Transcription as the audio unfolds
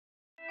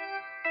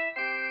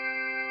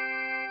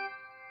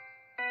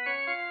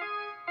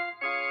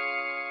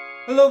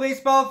Hello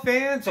baseball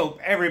fans,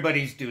 hope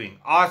everybody's doing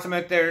awesome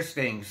out there,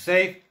 staying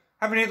safe.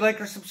 Haven't hit like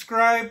or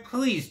subscribe?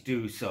 Please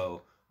do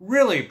so.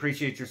 Really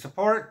appreciate your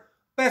support.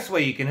 Best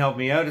way you can help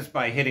me out is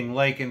by hitting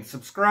like and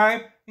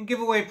subscribe, and give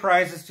away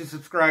prizes to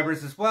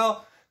subscribers as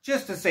well,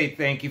 just to say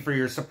thank you for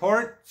your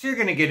support, so you're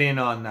going to get in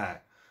on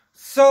that.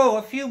 So,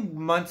 a few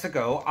months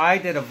ago, I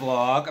did a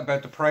vlog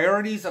about the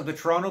priorities of the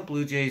Toronto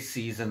Blue Jays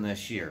season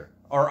this year,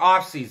 or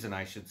off-season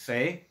I should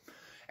say.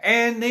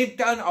 And they've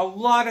done a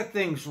lot of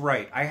things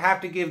right. I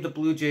have to give the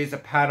Blue Jays a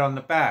pat on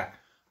the back.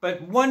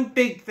 But one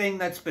big thing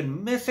that's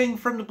been missing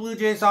from the Blue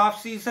Jays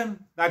offseason,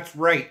 that's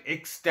right,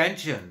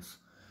 extensions.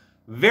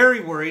 Very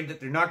worried that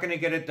they're not going to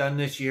get it done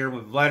this year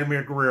with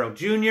Vladimir Guerrero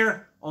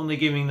Jr., only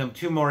giving them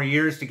 2 more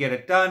years to get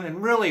it done,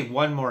 and really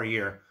 1 more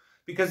year.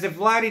 Because if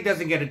Vladdy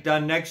doesn't get it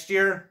done next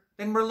year,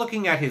 then we're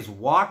looking at his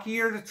walk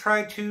year to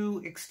try to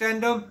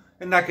extend him,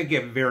 and that could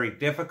get very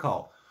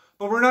difficult.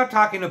 But we're not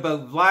talking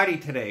about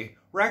Vladdy today.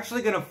 We're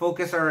actually going to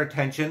focus our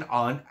attention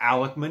on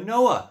Alek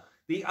Manoah,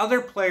 the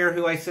other player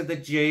who I said the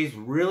Jays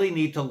really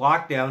need to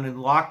lock down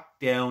and lock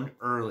down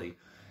early.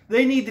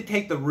 They need to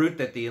take the route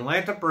that the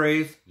Atlanta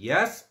Braves,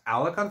 yes,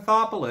 Alek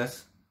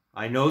Anthopoulos,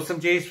 I know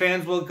some Jays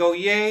fans will go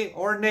yay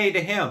or nay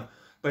to him,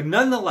 but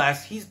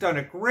nonetheless, he's done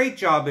a great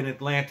job in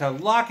Atlanta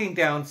locking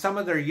down some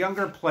of their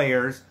younger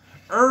players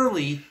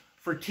early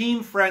for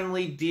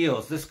team-friendly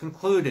deals. This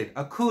concluded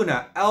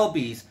Acuna,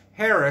 Albies,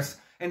 Harris,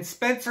 and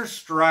Spencer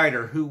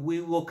Strider, who we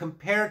will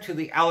compare to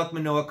the Alek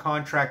Manoah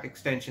contract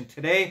extension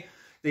today.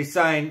 They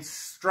signed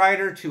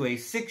Strider to a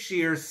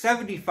 6-year,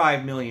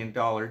 $75 million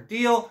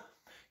deal,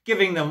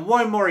 giving them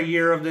 1 more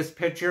year of this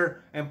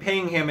pitcher and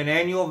paying him an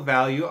annual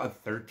value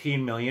of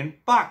 $13 million.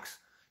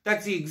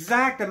 That's the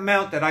exact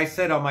amount that I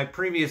said on my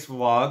previous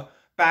vlog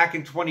back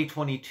in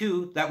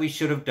 2022 that we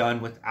should have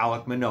done with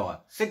Alek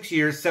Manoah. 6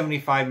 years,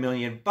 $75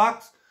 million.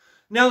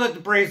 Now that the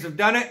Braves have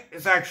done it,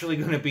 it's actually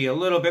going to be a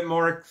little bit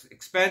more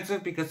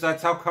expensive because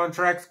that's how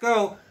contracts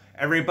go.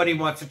 Everybody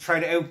wants to try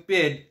to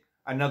outbid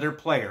another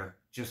player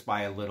just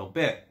by a little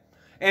bit.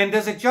 And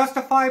does it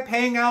justify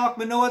paying Alek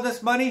Manoah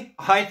this money?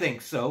 I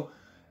think so.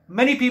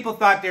 Many people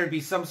thought there'd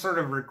be some sort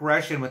of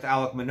regression with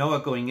Alek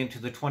Manoah going into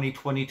the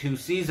 2022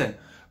 season.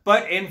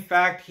 But in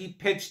fact, he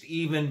pitched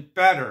even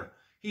better.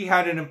 He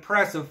had an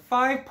impressive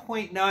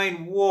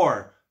 5.9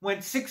 WAR.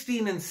 Went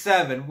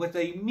 16-7 with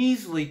a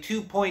measly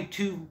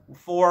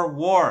 2.24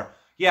 WAR.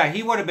 Yeah,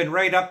 he would have been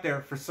right up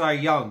there for Cy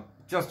Young.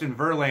 Justin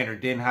Verlander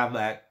didn't have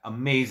that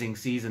amazing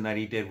season that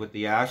he did with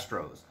the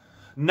Astros.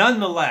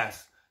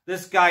 Nonetheless,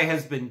 this guy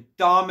has been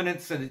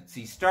dominant since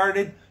he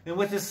started, and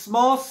with his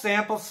small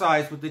sample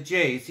size with the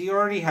Jays, he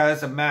already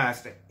has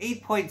amassed an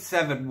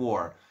 8.7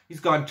 WAR. He's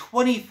gone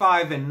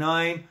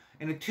 25-9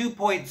 and a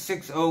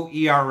 2.60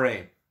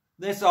 ERA.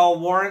 This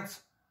all warrants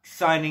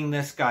signing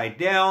this guy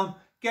down,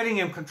 getting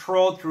him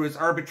controlled through his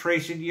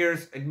arbitration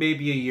years and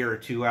maybe a year or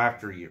 2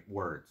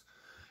 afterwards.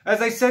 As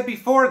I said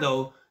before,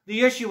 though,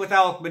 the issue with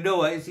Alek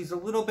Manoah is he's a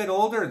little bit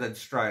older than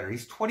Strider.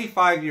 He's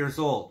 25 years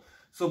old.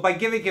 So by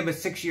giving him a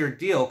 6-year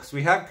deal, because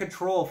we have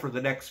control for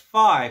the next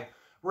 5,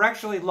 we're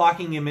actually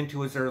locking him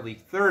into his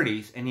early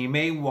 30s, and he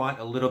may want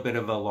a little bit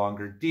of a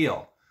longer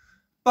deal.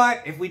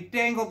 But if we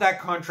dangled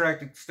that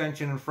contract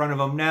extension in front of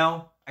him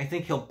now, I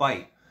think he'll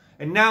bite.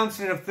 And now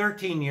instead of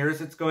 13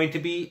 years, it's going to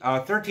be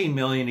 $13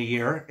 million a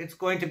year. It's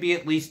going to be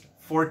at least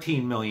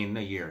 $14 million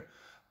a year.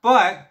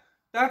 But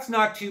that's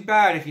not too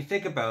bad if you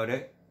think about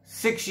it.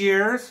 6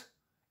 years,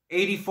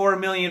 $84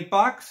 million.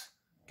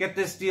 Get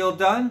this deal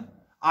done?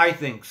 I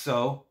think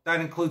so. That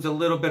includes a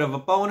little bit of a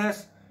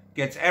bonus.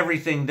 Gets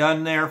everything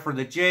done there for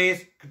the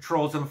Jays.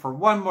 Controls him for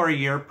 1 more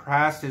year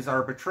past his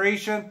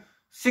arbitration.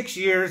 6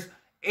 years,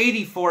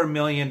 $84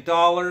 million.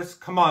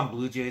 Come on,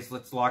 Blue Jays.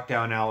 Let's lock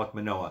down Alek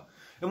Manoah.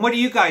 And what do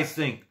you guys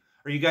think?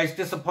 Are you guys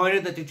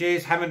disappointed that the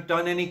Jays haven't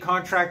done any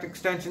contract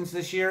extensions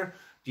this year?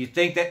 Do you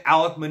think that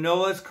Alek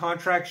Manoah's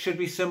contract should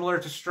be similar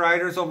to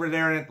Strider's over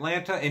there in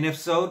Atlanta? And if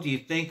so, do you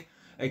think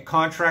a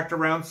contract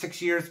around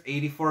 6 years,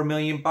 $84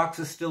 million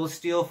is still a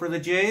steal for the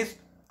Jays?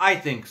 I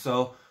think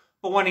so.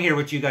 But want to hear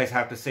what you guys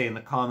have to say in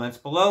the comments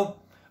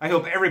below. I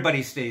hope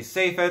everybody stays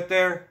safe out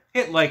there.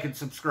 Hit like and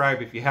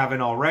subscribe if you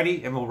haven't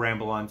already, and we'll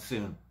ramble on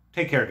soon.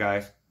 Take care,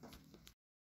 guys.